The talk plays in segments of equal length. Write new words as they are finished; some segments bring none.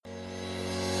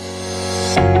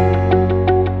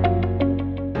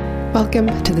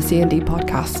Welcome to the C&D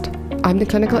podcast. I'm the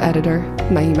clinical editor,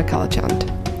 Naima Kalachand.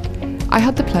 I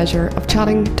had the pleasure of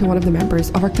chatting to one of the members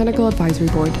of our clinical advisory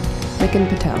board, Mikin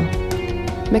Patel.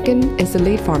 Mikin is the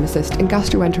lead pharmacist in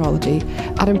gastroenterology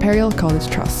at Imperial College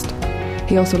Trust.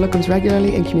 He also locums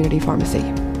regularly in community pharmacy.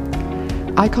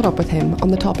 I caught up with him on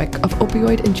the topic of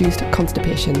opioid-induced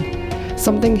constipation,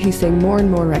 something he's seeing more and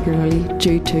more regularly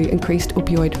due to increased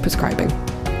opioid prescribing.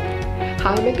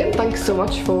 Hi Mikin, thanks so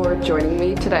much for joining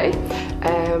me today.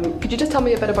 Could you just tell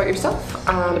me a bit about yourself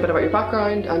and a bit about your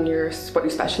background and what you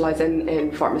specialise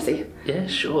in pharmacy? Yeah,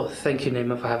 sure. Thank you,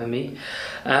 Naima, for having me.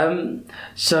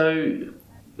 So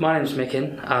my name's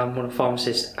Mikin. I'm one of the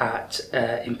pharmacists at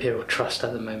Imperial Trust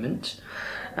at the moment.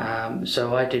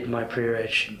 So I did my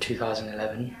pre-reg in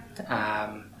 2011,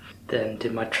 then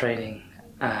did my training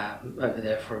over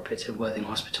there for a bit at Worthing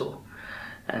Hospital,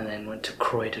 and then went to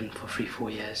Croydon for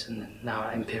 3-4 years, and then now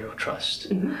at Imperial Trust.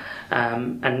 Mm-hmm.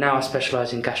 And now I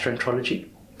specialise in gastroenterology,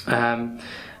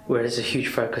 where there's a huge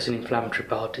focus in inflammatory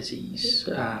bowel disease,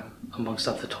 amongst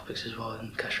other topics as well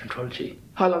in gastroenterology.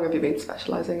 How long have you been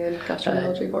specialising in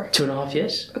gastroenterology for? 2.5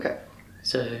 years. Okay.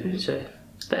 So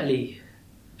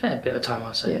fair bit of time,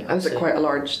 I'll say. Yeah. And is it quite a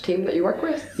large team that you work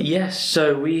with? Yes,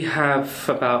 so we have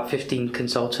about 15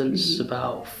 consultants,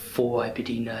 about 4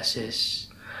 IBD nurses,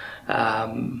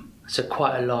 so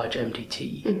quite a large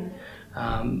MDT.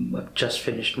 I've just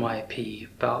finished my IP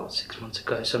about 6 months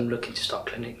ago, so I'm looking to start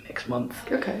clinic next month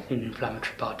in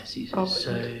inflammatory bowel diseases.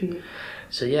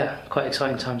 So yeah, quite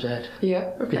exciting times ahead.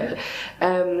 Yeah, okay.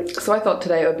 Yeah. So I thought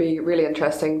today it would be really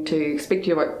interesting to speak to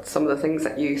you about some of the things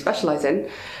that you specialise in,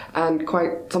 and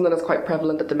something that's quite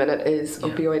prevalent at the minute is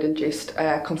opioid-induced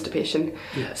constipation.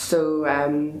 Yes. So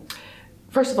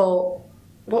first of all,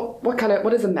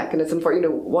 what is the mechanism for,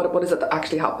 what is it that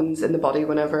actually happens in the body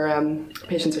whenever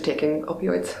patients are taking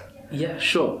opioids? Yeah,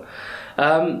 sure.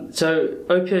 So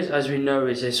opioids, as we know,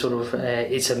 is a sort of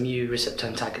it's a mu receptor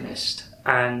antagonist,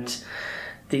 and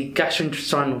the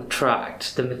gastrointestinal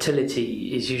tract, the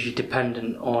motility is usually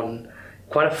dependent on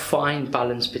quite a fine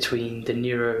balance between the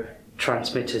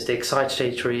neurotransmitters, the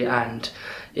excitatory and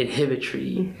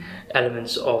inhibitory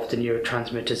elements of the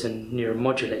neurotransmitters and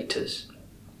neuromodulators.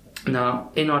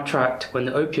 Now, in our tract, when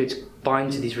the opioids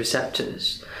bind to these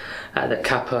receptors, the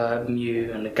kappa,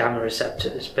 mu, and the gamma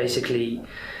receptors, basically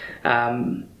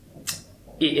it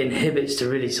inhibits the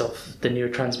release of the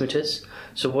neurotransmitters.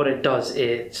 So what it does,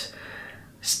 it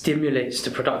stimulates the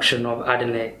production of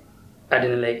adenylate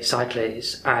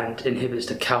cyclase and inhibits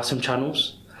the calcium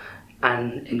channels,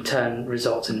 and in turn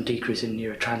results in a decrease in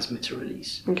neurotransmitter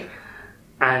release. Okay.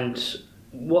 And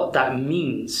what that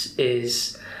means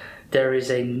is there is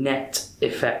a net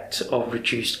effect of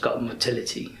reduced gut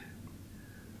motility,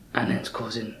 and hence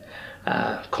causing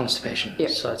constipation,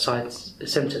 side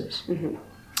symptoms.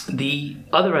 Mm-hmm. The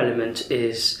other element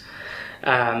is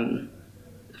the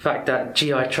fact that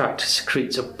GI tract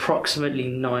secretes approximately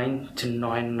 9 to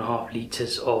 9.5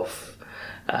 litres of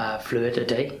fluid a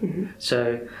day. Mm-hmm.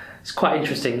 So it's quite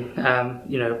interesting.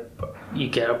 You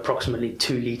get approximately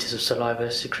 2 litres of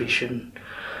saliva secretion,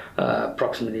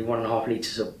 approximately 1.5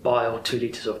 litres of bile, 2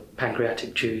 litres of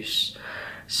pancreatic juice.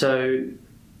 So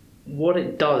what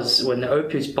it does when the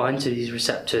opioids bind to these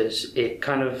receptors, it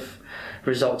kind of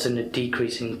results in a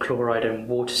decrease in chloride and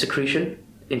water secretion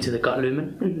into the gut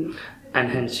lumen, and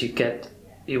hence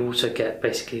you also get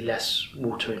basically less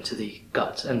water into the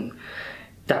gut, and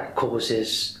that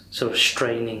causes sort of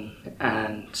straining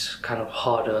and kind of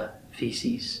harder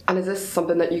feces. And is this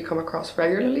something that you come across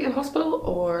regularly in hospital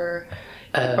or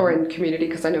in community?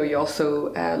 Because I know you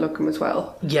also locum as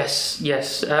well. Yes,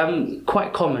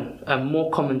 quite common,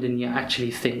 more common than you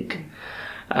actually think.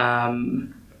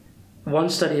 One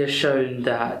study has shown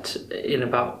that in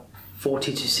about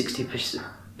 40 to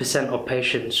 60% of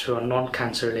patients who are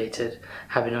non-cancer related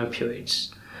having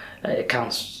opioids, it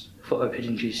accounts for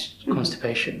opioid-induced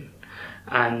constipation.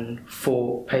 And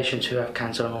for patients who have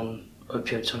cancer on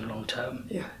opioids on long term,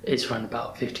 it's around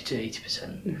about 50 to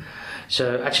 80%.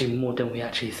 So actually more than we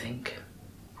actually think.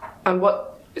 And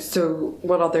what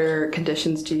other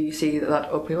conditions do you see that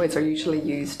opioids are usually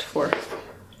used for?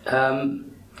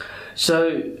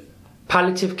 So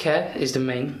palliative care is the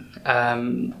main.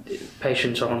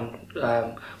 Patients on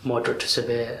moderate to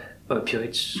severe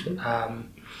opioids,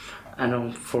 and on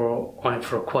it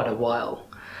for quite a while.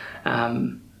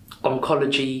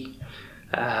 Oncology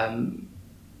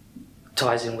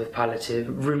ties in with palliative.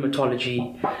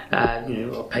 Rheumatology,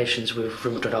 patients with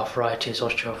rheumatoid arthritis,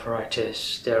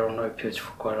 osteoarthritis, they're on opioids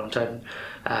for quite a long time.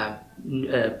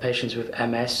 Patients with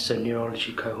MS, so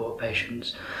neurology cohort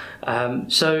patients.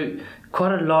 So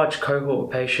quite a large cohort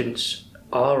of patients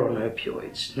are on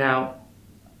opioids. Now,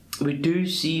 we do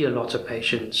see a lot of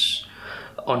patients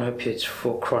on opioids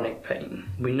for chronic pain.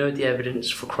 We know the evidence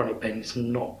for chronic pain is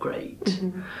not great,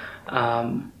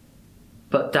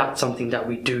 but that's something that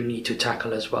we do need to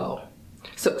tackle as well.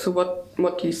 So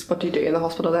what do you do in the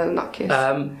hospital then in that case?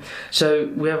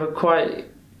 So we have a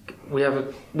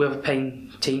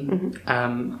pain team,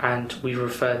 and we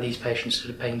refer these patients to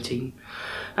the pain team,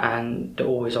 and they're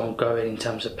always ongoing in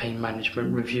terms of pain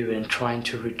management, reviewing and trying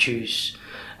to reduce.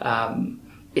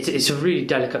 It's a really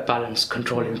delicate balance,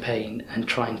 controlling pain and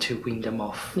trying to wean them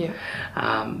off. Yeah.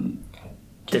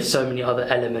 There's so many other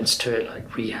elements to it,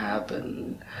 like rehab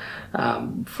and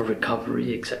for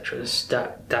recovery, etc.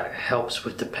 That helps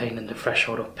with the pain and the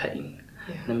threshold of pain,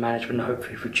 and the management,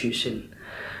 hopefully reducing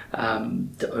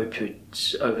the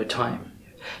opioids over time.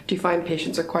 Do you find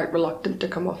patients are quite reluctant to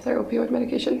come off their opioid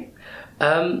medication?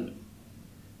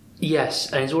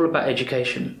 Yes, and it's all about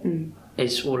education.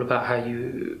 It's all about how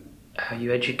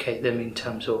you educate them in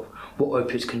terms of what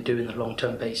opioids can do in the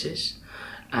long-term basis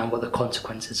and what the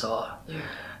consequences are.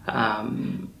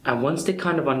 And once they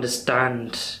kind of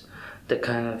understand the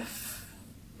kind of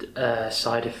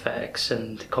side effects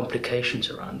and the complications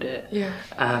around it,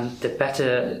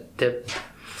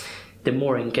 they're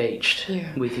more engaged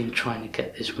within trying to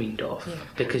get this weaned off,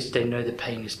 because they know the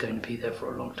pain is going to be there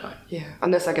for a long time.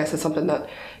 And this, I guess, is something that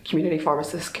community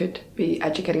pharmacists could be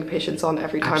educating patients on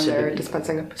every time they're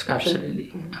dispensing a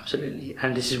prescription. Absolutely.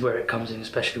 And this is where it comes in,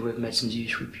 especially with medicines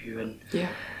use review and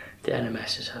the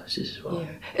NMS services as well.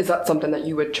 Is that something that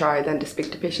you would try then to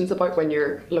speak to patients about when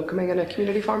you're locuming in a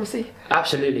community pharmacy?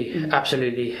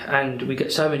 Absolutely. And we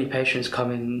get so many patients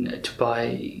coming to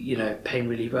buy, pain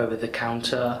relief over the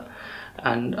counter,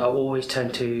 and I always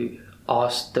tend to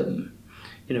ask them,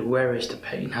 where is the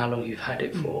pain? How long you've had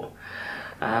it for?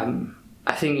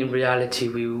 I think in reality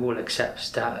we all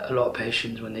accept that a lot of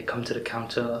patients, when they come to the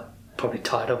counter, are probably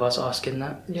tired of us asking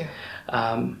that.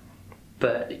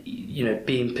 But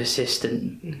being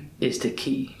persistent is the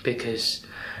key, because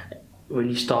when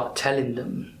you start telling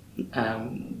them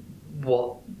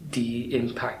what the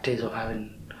impact is of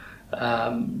having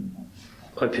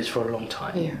opioids for a long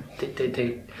time,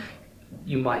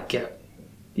 you might get,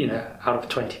 out of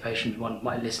 20 patients, one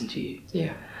might listen to you,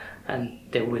 and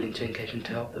they're willing to engage and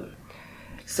to help them.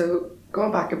 So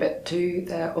going back a bit to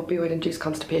the opioid-induced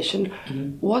constipation,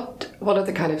 what are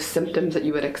the kind of symptoms that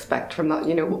you would expect from that?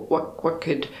 What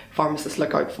could pharmacists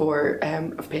look out for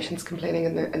of patients complaining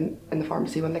in the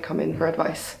pharmacy when they come in for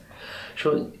advice?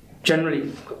 Sure.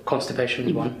 Generally, constipation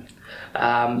is one.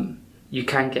 You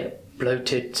can get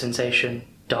bloated sensation,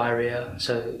 diarrhea,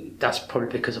 so that's probably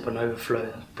because of an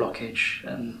overflow blockage,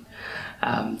 and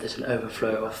there's an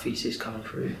overflow of feces coming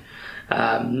through.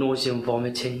 Nausea and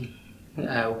vomiting.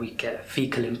 We get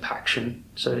fecal impaction,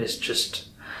 so it's just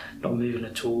not moving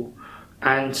at all,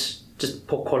 and just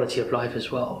poor quality of life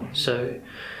as well. So,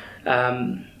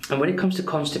 and when it comes to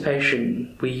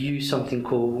constipation, we use something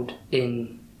called,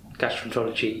 in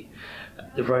gastroenterology,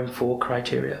 the Rome 4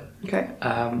 criteria.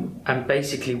 And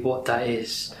basically what that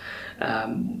is,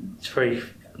 it's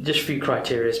just a few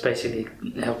criteria is basically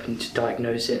helping to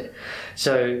diagnose it.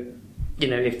 So,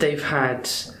 if they've had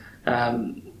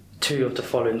two of the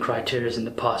following criteria in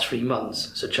the past 3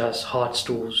 months, such as hard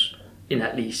stools in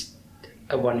at least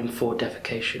a 1 in 4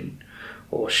 defecation,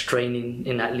 or straining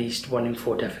in at least 1 in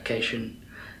 4 defecation,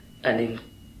 and in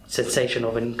sensation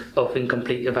of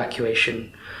incomplete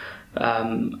evacuation,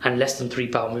 and less than 3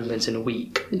 bowel movements in a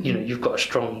week, you've got a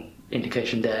strong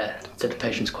indication there that the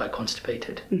patient's quite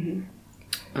constipated.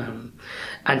 And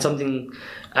something,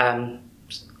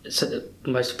 so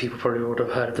most people probably would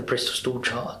have heard of the Bristol stool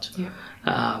chart.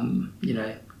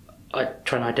 I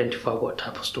try and identify what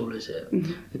type of stool is it.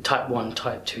 Type 1,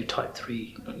 type 2, type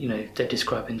 3, they're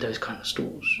describing those kind of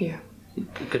stools. A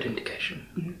good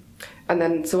indication. And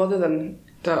then, so other than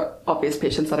the obvious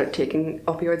patients that are taking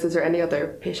opioids, is there any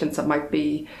other patients that might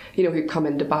be, who come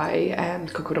in to buy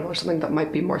Cocotam or something, that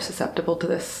might be more susceptible to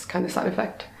this kind of side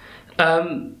effect?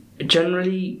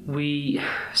 Generally, we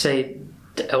say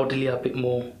the elderly are a bit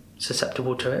more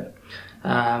susceptible to it.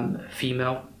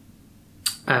 Female,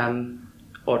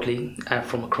 oddly,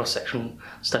 from a cross-sectional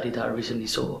study that I recently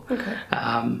saw.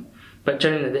 But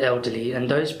generally the elderly and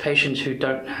those patients who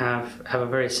don't have a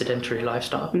very sedentary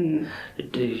lifestyle,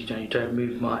 you don't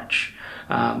move much.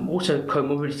 Also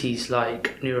comorbidities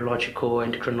like neurological,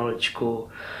 endocrinological,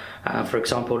 for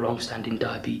example, long-standing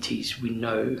diabetes, we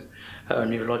know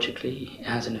neurologically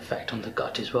has an effect on the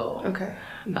gut as well.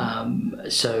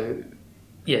 So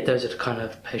those are the kind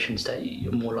of patients that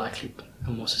you're more likely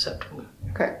and more susceptible.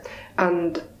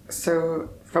 And so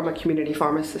from a community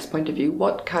pharmacist point of view,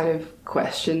 what kind of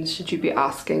questions should you be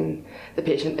asking the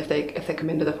patient if they come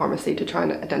into the pharmacy to try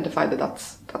and identify that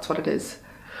that's what it is?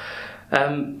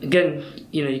 Again,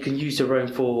 you can use your own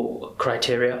 4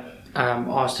 criteria.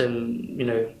 Ask them,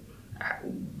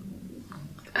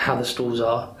 how the stools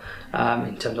are,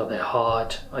 in terms of they're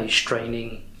hard, are you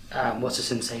straining, what's the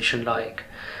sensation like,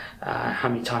 how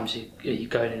many times are you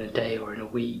going in a day or in a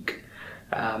week,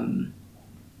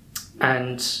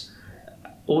 and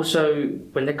also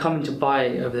when they're coming to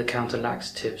buy over-the-counter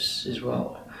laxatives as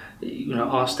well,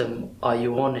 ask them, are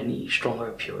you on any strong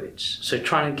opioids? So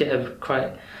trying to get them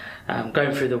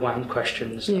going through the WHAM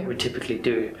questions that we typically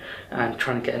do, and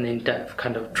trying to get an in-depth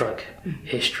kind of drug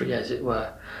history, as it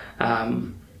were,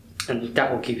 and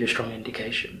that will give you a strong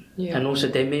indication. And also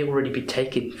they may already be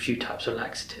taking a few types of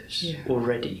laxatives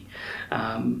already,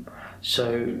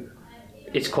 so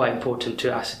it's quite important to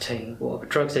ascertain what other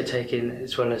drugs they're taking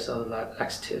as well as other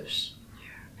laxatives.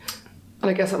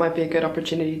 And I guess it might be a good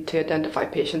opportunity to identify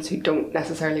patients who don't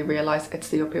necessarily realise it's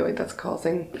the opioid that's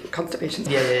causing constipation.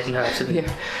 No, absolutely.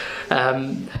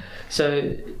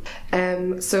 So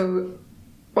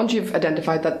once you've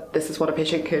identified that this is what a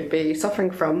patient could be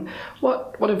suffering from,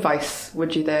 what advice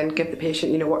would you then give the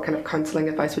patient? What kind of counselling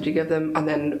advice would you give them? And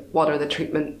then what are the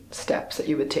treatment steps that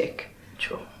you would take?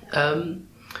 Sure.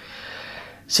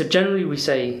 So generally we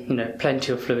say,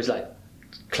 plenty of fluids, like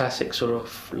classic sort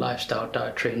of lifestyle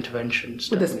dietary interventions.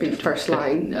 Would this be first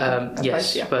line?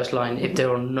 Yes, first line. If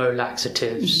there are no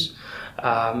laxatives,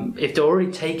 if they're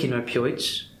already taking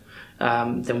opioids,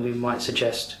 then we might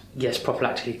suggest, yes,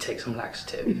 prophylactically take some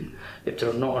laxative. If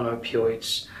they're not on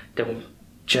opioids, then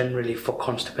generally for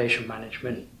constipation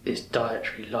management, it's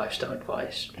dietary lifestyle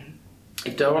advice.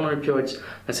 If they're on opioids,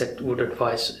 I said would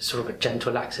advise sort of a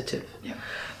gentle laxative,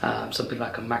 something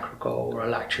like a Macrogol or a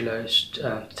lactulose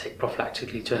to take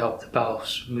prophylactically to help the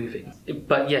bowels moving.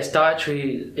 But yes,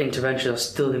 dietary interventions are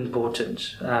still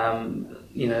important.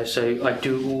 So I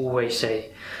do always say,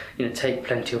 take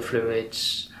plenty of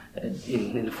fluids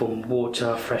in the form of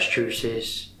water, fresh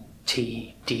juices,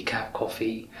 tea, decaf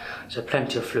coffee, so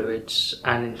plenty of fluids.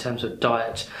 And in terms of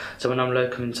diet, so when I'm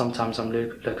locuming, sometimes I'm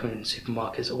locuming in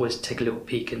supermarkets, always take a little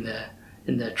peek in their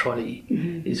trolley.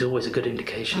 Is always a good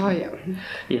indication.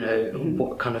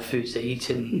 What kind of foods they're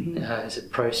eating, is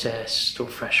it processed or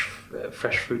fresh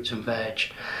fruits and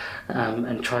veg,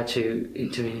 and try to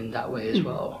intervene in that way as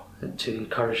well, to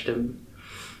encourage them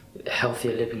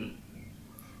healthier living.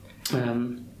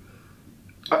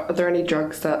 Are there any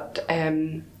drugs that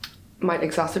might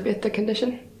exacerbate the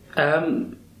condition?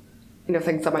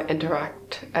 Things that might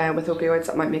interact with opioids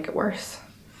that might make it worse?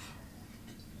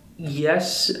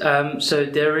 Yes. So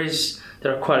there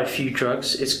are quite a few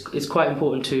drugs. It's quite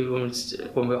important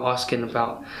when we're asking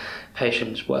about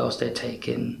patients what else they're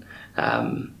taking.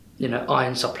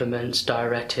 Iron supplements,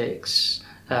 diuretics,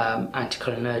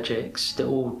 anticholinergics. They're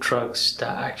all drugs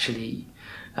that actually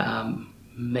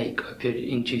make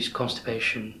opioid-induced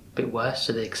constipation a bit worse,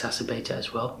 so they exacerbate it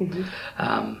as well.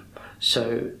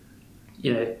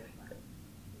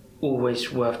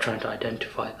 Always worth trying to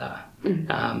identify that.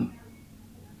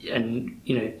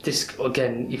 This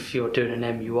again, if you're doing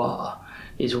an MUR,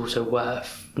 is also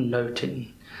worth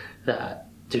noting that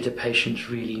do the patients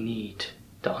really need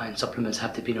the iron supplements?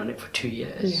 Have they been on it for 2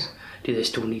 years? Do they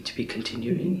still need to be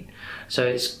continuing? So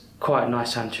it's quite a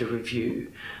nice time to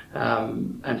review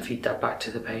and feed that back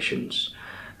to the patients.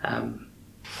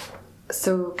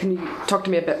 So can you talk to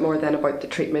me a bit more then about the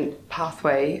treatment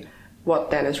pathway? What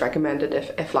then is recommended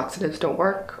if laxatives don't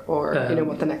work, or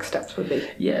what the next steps would be?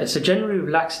 Yeah, so generally with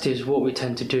laxatives, what we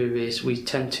tend to do is we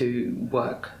tend to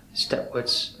work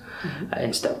stepwards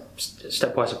in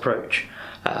stepwise approach.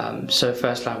 So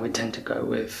first line we tend to go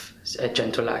with a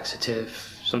gentle laxative,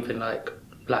 something like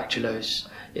lactulose.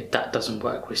 If that doesn't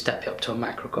work, we step it up to a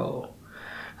Macrogol.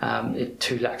 If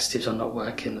 2 laxatives are not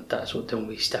working, then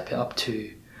we step it up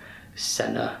to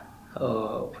Senna,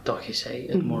 or what you say,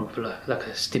 more of like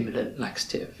a stimulant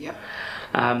laxative.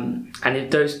 And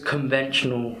if those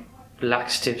conventional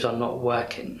laxatives are not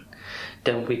working,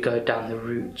 then we go down the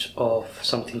route of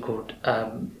something called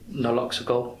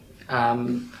naloxegol,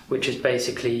 which is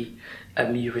basically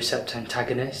a mu receptor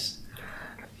antagonist.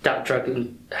 That drug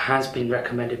has been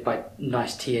recommended by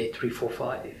NICE TA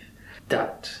 345.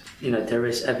 That there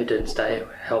is evidence that it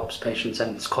helps patients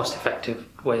and it's a cost-effective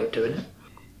way of doing it.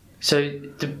 So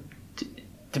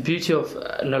the beauty of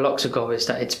naloxegol is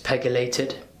that it's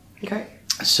pegylated. Okay.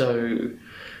 So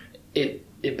it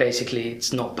basically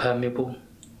it's not permeable.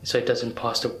 so it doesn't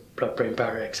pass the blood-brain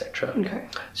barrier, etc. Okay.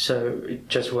 So it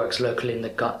just works locally in the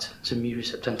gut. It's a mu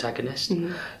receptor antagonist.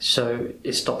 So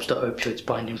it stops the opioids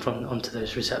binding onto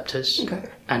those receptors,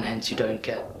 and hence you don't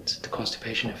get the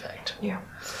constipation effect. Yeah.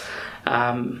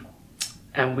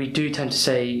 And we do tend to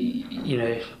say,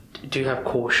 do have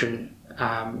caution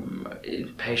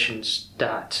in patients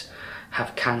that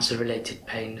have cancer-related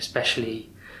pain, especially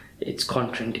it's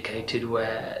contraindicated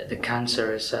where the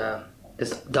cancer is, the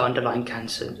underlying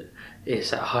cancer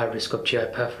is at high risk of GI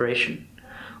perforation,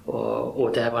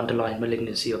 or they have underlying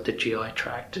malignancy of the GI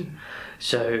tract.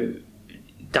 So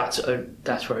that's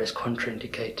where it's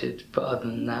contraindicated. But other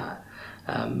than that,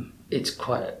 it's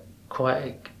quite a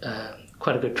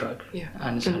good drug,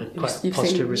 and it's had a quite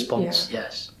positive response. Yeah.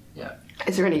 Yes, yeah.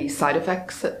 Is there any side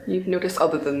effects that you've noticed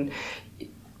other than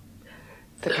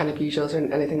the kind of usuals or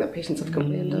anything that patients have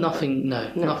complained of? Nothing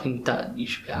that you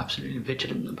should be absolutely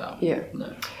vigilant about. Yeah.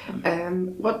 No.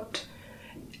 What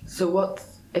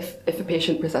if a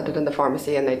patient presented in the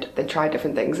pharmacy and they try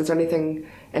different things? Is there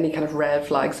any kind of red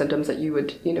flag symptoms that you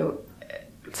would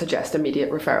suggest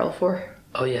immediate referral for?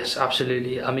 Oh yes,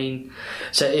 absolutely. I mean,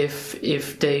 so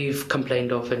if they've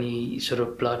complained of any sort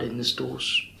of blood in the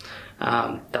stools,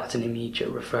 that's an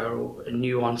immediate referral. A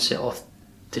new onset of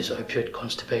this opioid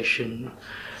constipation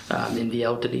in the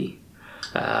elderly,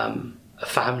 a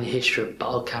family history of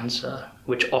bowel cancer,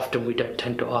 which often we don't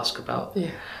tend to ask about.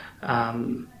 Yeah.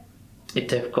 If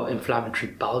they've got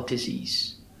inflammatory bowel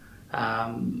disease,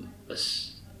 or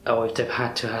if they've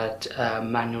had to have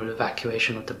manual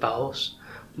evacuation of the bowels,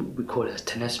 we call it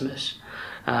tenesmus,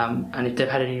 and if they've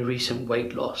had any recent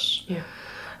weight loss.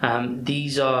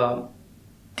 These are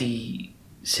the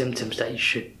symptoms that you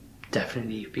should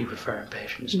definitely be referring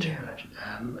patients to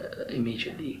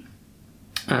immediately.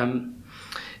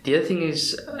 The other thing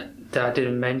is that I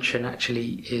didn't mention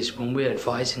actually is when we're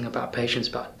advising about patients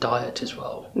about diet as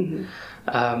well.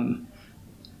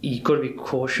 You've got to be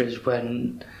cautious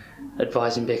when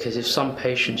advising, because if some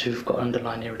patients who've got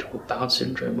underlying irritable bowel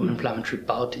syndrome or inflammatory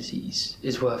bowel disease,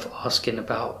 is worth asking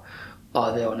about,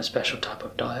 are they on a special type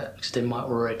of diet? Because they might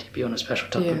already be on a special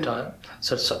type of diet,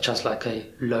 such as like a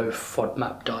low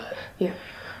FODMAP diet.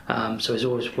 So it's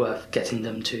always worth getting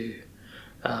them to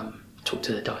talk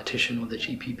to the dietitian or the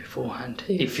GP beforehand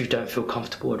if you don't feel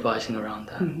comfortable advising around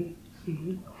that.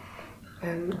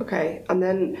 Okay, and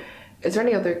then is there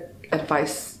any other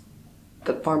advice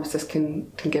that pharmacists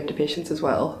can give to patients as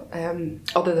well,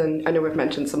 other than, I know we've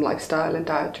mentioned some lifestyle and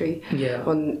dietary.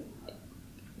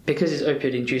 Because it's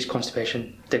opioid induced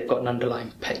constipation, they've got an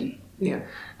underlying pain,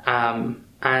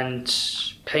 and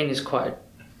pain is quite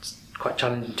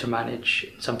challenging to manage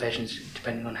in some patients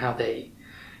depending on how they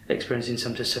are experiencing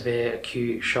something severe,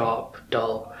 acute, sharp,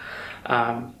 dull,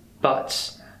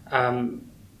 but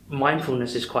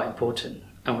mindfulness is quite important,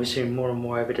 and we're seeing more and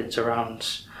more evidence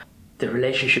around the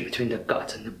relationship between the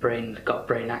gut and the brain, the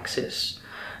gut-brain axis,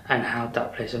 and how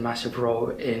that plays a massive role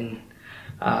in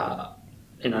our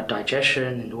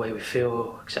digestion, in the way we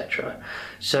feel, etc.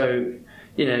 So,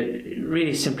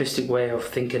 really simplistic way of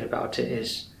thinking about it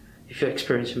is, if you're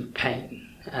experiencing pain,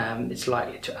 it's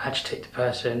likely to agitate the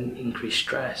person, increase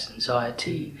stress,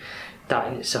 anxiety. That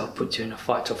in itself puts you in a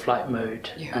fight or flight mode,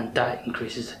 and that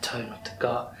increases the tone of the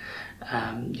gut.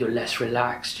 You're less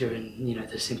relaxed, you're in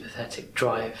the sympathetic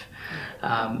drive,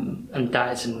 and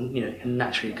that is you're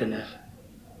naturally going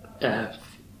to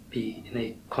be in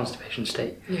a constipation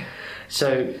state.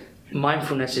 So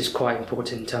mindfulness is quite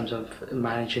important in terms of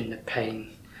managing the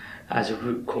pain as a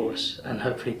root cause, and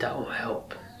hopefully that will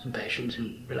help some patients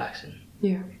in relaxing.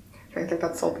 I think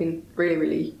that's all been really,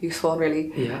 really useful and really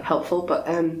helpful, but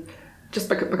just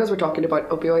because we're talking about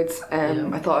opioids,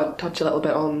 I thought I'd touch a little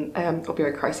bit on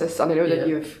opioid crisis, and I know that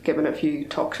you've given a few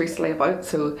talks recently about it,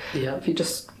 so if you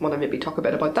just want to maybe talk a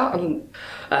bit about that.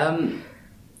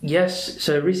 Yes,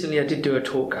 so recently I did do a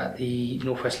talk at the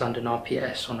North West London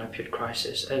RPS on opioid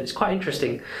crisis, and it's quite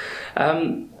interesting.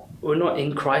 We're not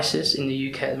in crisis in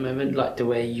the UK at the moment like the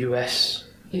way US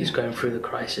is going through the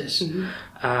crisis,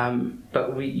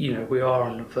 but we are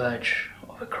on the verge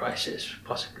of a crisis,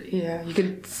 possibly. You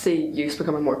can see use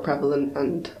becoming more prevalent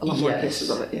and a lot more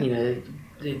cases of it.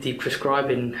 The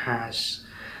prescribing has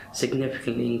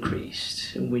significantly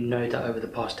increased, and we know that over the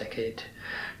past decade,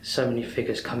 so many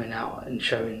figures coming out and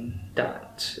showing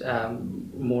that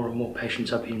more and more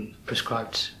patients are being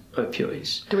prescribed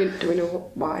opioids. Do we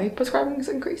know why prescribing has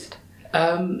increased?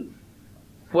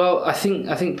 Well, I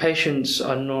think patients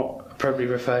are not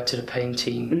appropriately referred to the pain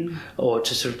team, or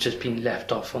to sort of just being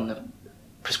left off on the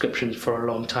prescriptions for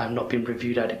a long time, not being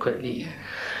reviewed adequately.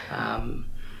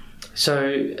 So,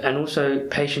 and also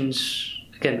patients,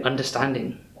 again,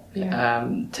 understanding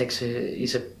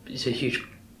is a huge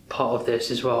part of this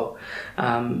as well.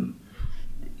 The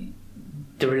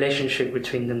relationship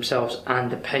between themselves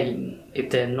and the pain, if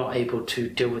they're not able to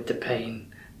deal with the pain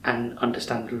and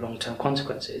understand the long-term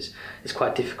consequences, it's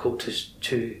quite difficult to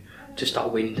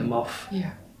start weaning them off.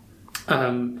 Yeah.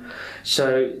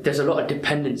 So there's a lot of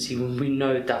dependency when we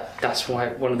know that that's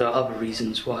why one of the other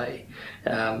reasons why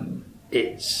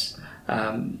it's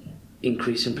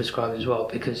increase in prescribing as well,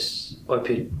 because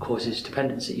opioid causes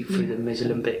dependency through the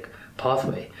mesolimbic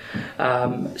pathway.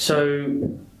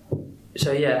 So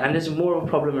yeah, and there's more of a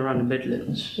problem around the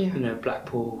Midlands,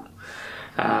 Blackpool,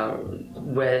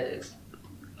 where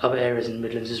other areas in the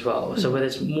Midlands as well. So where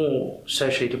there's more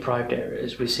socially deprived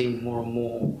areas, we're seeing more and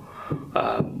more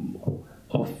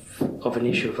of an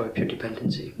issue of opioid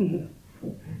dependency.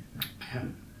 Yeah.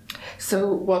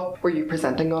 So what were you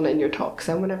presenting on in your talks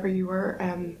then whenever you were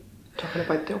talking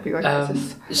about the opioid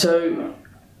crisis? So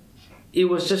it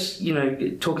was just,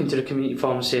 talking to the community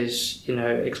pharmacists,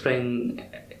 explaining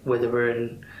whether we're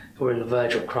in the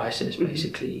verge of crisis,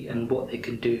 basically, and what they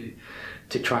can do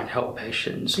to try and help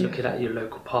patients, looking at your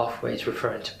local pathways,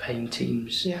 referring to pain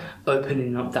teams,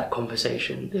 opening up that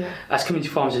conversation. Yeah. As community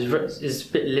pharmacists, it's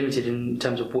a bit limited in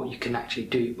terms of what you can actually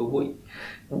do, but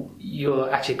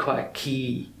you're actually quite a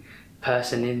key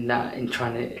person in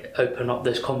trying to open up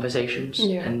those conversations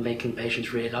and making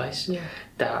patients realise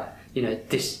that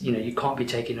you can't be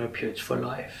taking opioids for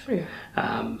life. In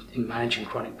managing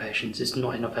chronic patients, it's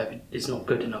not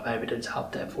good enough evidence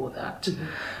out there for that.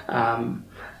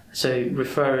 So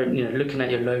looking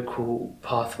at your local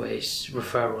pathways,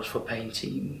 referrals for pain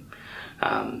team,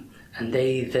 and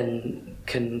they then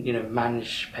can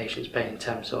manage patients' pain in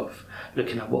terms of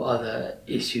looking at what other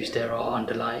issues there are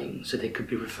underlying, so they could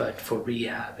be referred for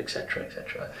rehab, etc.,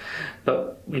 etc.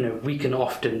 But we can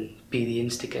often be the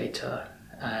instigator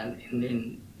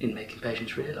in making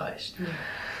patients realise.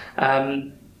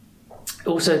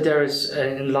 Also, there is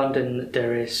in London.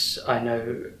 I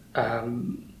know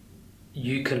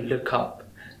you can look up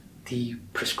the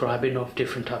prescribing of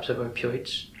different types of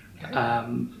opioids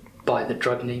by the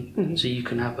drug name, so you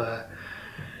can have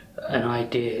an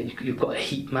idea. You've got a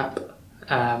heat map.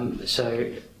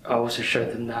 So I also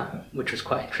showed them that, which was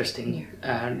quite interesting,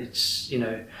 and it's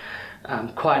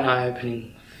quite an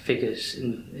eye-opening figures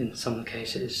in some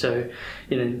cases. So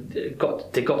they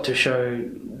got to show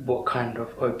what kind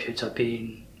of opioids are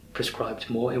being prescribed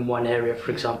more. In one area,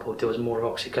 for example, there was more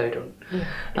of oxycodone,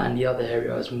 and the other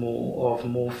area was more of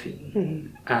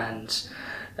morphine. And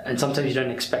sometimes you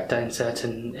don't expect that in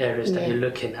certain areas that you're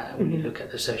looking at when you look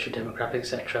at the social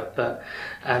demographics, etc. But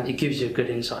it gives you a good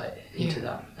insight into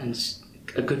that, and it's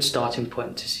a good starting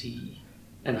point to see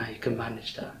and how you can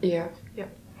manage that.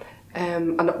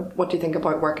 And what do you think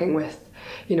about working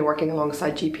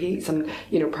alongside GPs and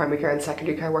primary care and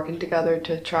secondary care working together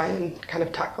to try and kind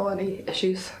of tackle any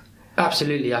issues?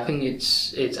 Absolutely, I think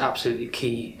it's absolutely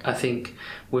key. I think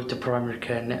with the primary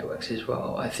care networks as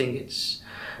well, I think it's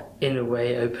in a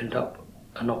way opened up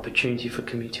an opportunity for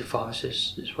community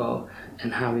pharmacists as well,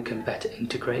 and how we can better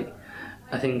integrate.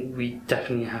 I think we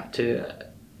definitely have to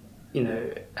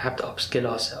upskill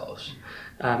ourselves,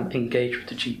 engage with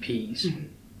the GPs,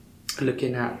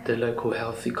 looking at the local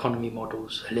health economy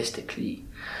models holistically,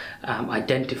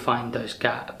 identifying those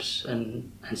gaps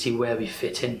and see where we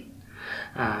fit in,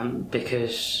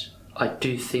 because I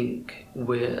do think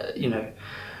we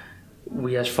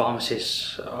as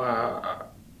pharmacists are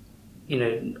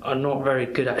not very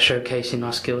good at showcasing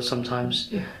our skills sometimes.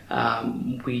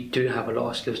 We do have a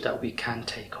lot of skills that we can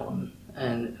take on,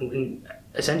 and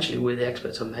essentially we're the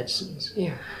experts on medicines.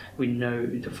 We know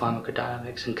the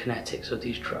pharmacodynamics and kinetics of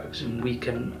these drugs, and we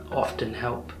can often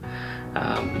help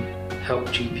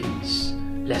GPs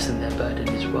lessen their burden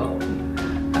as well.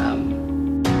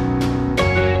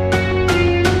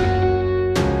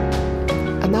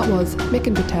 And that was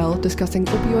Mick Patel discussing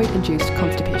opioid-induced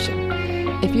constipation.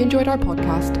 If you enjoyed our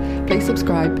podcast, please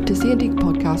subscribe to C&D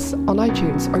Podcasts on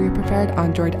iTunes or your preferred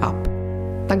Android app.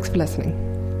 Thanks for listening.